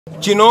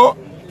Kino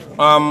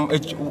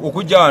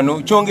okujja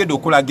wano kyongedde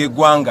okulaga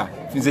eggwanga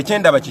nze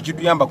kyendaba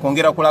kikituyamba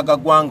kwongera kulaga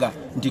ggwanga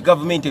nti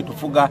gavumenti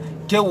etufuga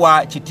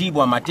tewa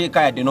kitiibwa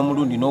amateeka yadde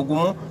n'omulundi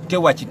n'ogumu,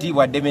 tewa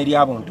kitiibwa ddeme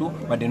ly'abuntu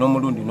wadde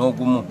n'omulundi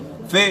n'ogumu.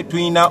 Ffe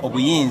tulina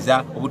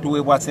obuyinza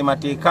obutuweebwa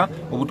ssemateeka,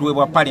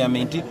 obutuweebwa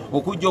paliamenti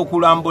okujja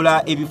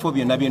okulambula ebifo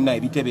byonna byonna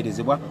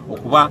ebiteeberezebwa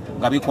okuba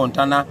nga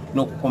bikontana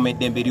n'okukuuma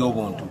eddembe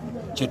ly'obuntu.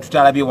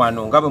 Kyetutalabye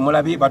wano nga bwe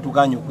mulabye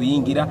batuganye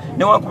okuyingira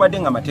newankubadde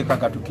nga amateeka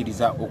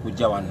gatukkiriza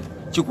okujja wano.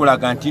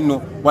 Kikulaga nti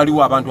nno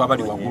waliwo abantu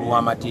abali waggulu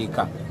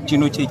w'amateeka.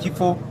 Kino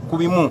kyekifo ku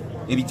bimu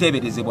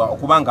ebiteeberezebwa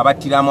okuba nga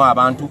battiramu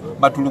abantu,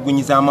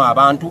 batulugunyizaamu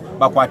abantu,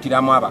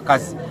 bakwatiramu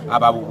abakazi.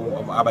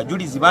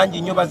 Abajulizi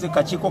bangi nnyo bazze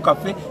kakiiko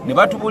kaffe ne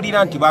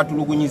batubulira nti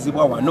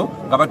batulugunyizibwa wano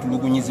nga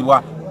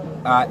batulugunyizibwa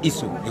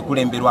ISO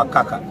ekulemberwa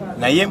Kaka.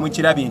 Naye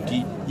mukirabye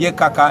nti ye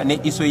Kaka ne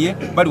ISO ye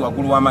bali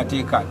waggulu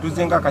w'amateeka.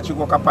 Tuzze nga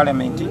akakiiko ka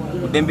palamenti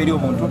ku ddembe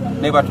ly'obuntu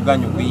naye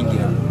batuganye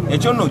okuyingira.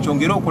 Ekyo nno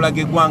kyongera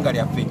okulaga eggwanga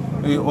lyaffe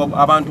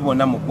abantu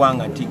bonna mu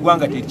ggwanga nti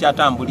eggwanga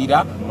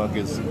terikyatambulira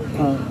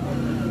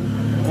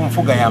ku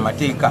nfuga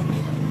y'amateeka.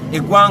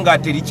 Eggwanga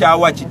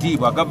terikyawa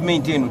kitiibwa,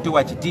 gavumenti eno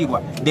tewa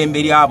kitiibwa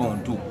ddembe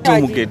ly'abuntu.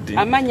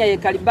 Amanya ye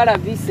Kalibala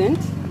Vicent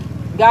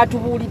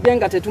gatubuulidde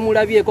nga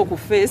tetumulabyeko ku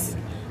face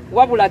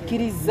wabula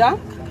akkiriza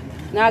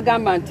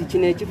n'agamba nti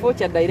kino ekifo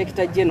kya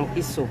Director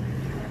ISO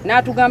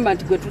n'atugamba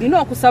nti gwe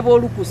tulina okusaba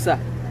olukusa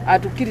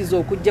atukkiriza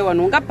okujja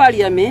wano nga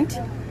Parliament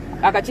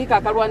akakiiko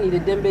akalwanira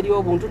eddembe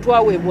ly'obuntu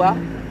twaweebwa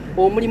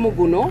omulimu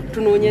guno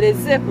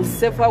tunoonyereze ku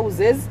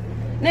safehouses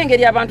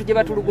n'engeri abantu gye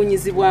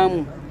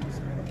batulugunyizibwamu.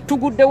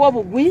 Tuguddewo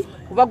bugwi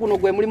kuba guno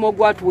gwe mulimu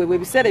ogwatuweebwa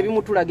ebiseera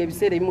ebimu tulaga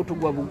ebiseera ebimu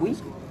tugwa bugwi,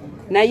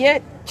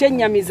 naye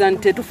kyennyamiza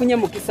nti tetufunye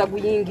mukisa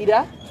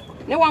guyingira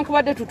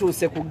newankubadde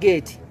tutuuse ku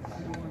geeti.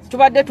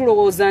 Tubadde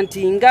tulowooza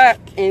nti nga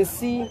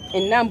ensi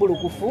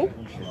ennambulukufu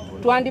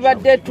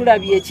twandibadde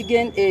tulabye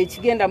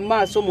ekigenda mu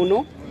maaso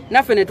muno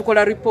naffe ne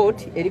tukola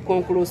report eri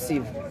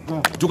conclusive.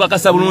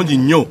 Tukakasa bulungi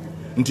nnyo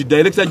nti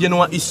Director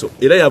General ISO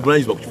era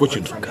yavunanyizibwa ku kifo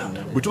kino.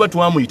 Bwe tuba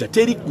twamuyita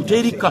teri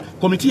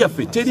komiti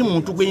yaffe teri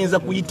muntu gweyinza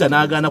kuyita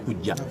n'agaana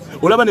kujja.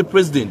 Olaba ne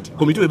president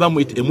komiti bwe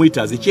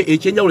bamuyitaze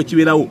ekyenjawulo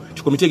kibeerawo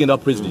ti komiti egenda wa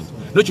president.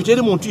 N'ekyo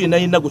teri muntu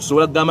yenna gwe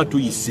tusobola kugamba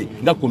tuyise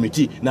nga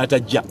komiti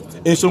n'atajja.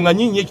 Ensonga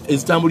nnyingi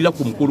ezitambulira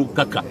ku mukulu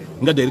Kaka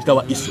nga Director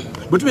wa ISO.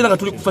 Bwe tubeera nga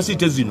tuli ku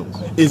facility zino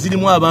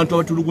ezirimu abantu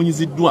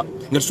abatulugunyiziddwa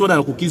nga tusobola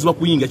okukkirizibwa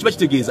kuyingira, kiba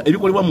kitegeeza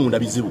ebikolebwa munda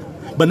bizibu.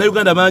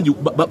 Bannayuganda bangi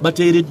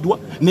bateereddwa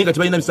naye nga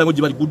tebalina misango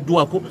gye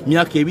baliguddwako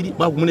myaka 2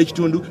 bakumu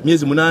n'ekitundu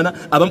myezi 8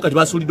 abamu kati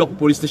basuuliddwa ku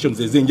police stations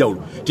ez'enjawulo.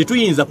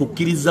 Tetuyinza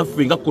kukkiriza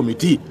ffe nga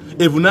komiti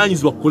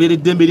evunaanyizibwa kukolera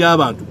eddembe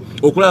ly'abantu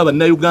okulaba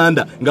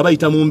bannayuganda nga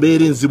bayita mu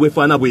mbeera enzibu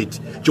efaana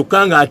bweti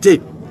kyokka nga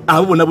ate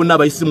abo bonna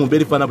abayise mu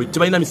mbeera efaana bweti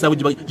tebalina misango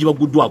gye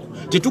baguddwako.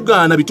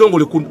 Tetugaana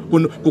bitongole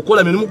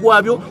kukola mirimu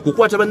gwabyo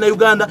kukwata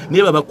bannayuganda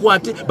naye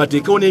babakwate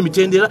bateekewo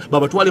n'emitendera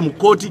babatwale mu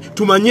kkooti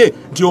tumanye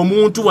nti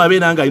omuntu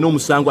bw'abeera nga alina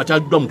omusango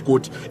ataliddwa mu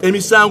kkooti.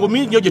 Emisango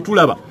mingi nnyo gye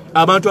tulaba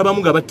abantu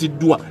abamu nga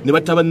battiddwa ne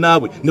batta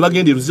bannaabwe ne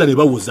bagenda eruziza ne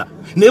bawoza.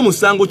 Naye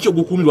musango ki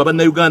ogukuumirwa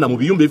bannayuganda mu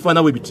biyumba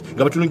ebifaana bwe biti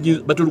nga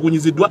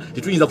batulugunyiziddwa?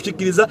 Tetuyinza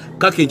kukikkiriza.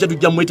 Kaka enkya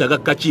tujja mwetaaga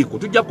kakiiko,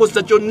 tujja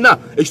kukozesa kyonna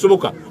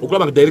ekisoboka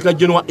okulaba nga Director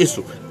General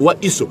wa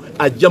ISO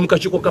ajja mu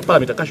kakiiko ka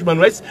Parliament aka Human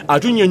Rights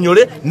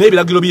atunnyonnyole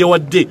n'ebiragiro bye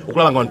yawadde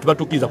okulaba nga abantu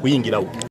tubatukkiriza kuyingirawo.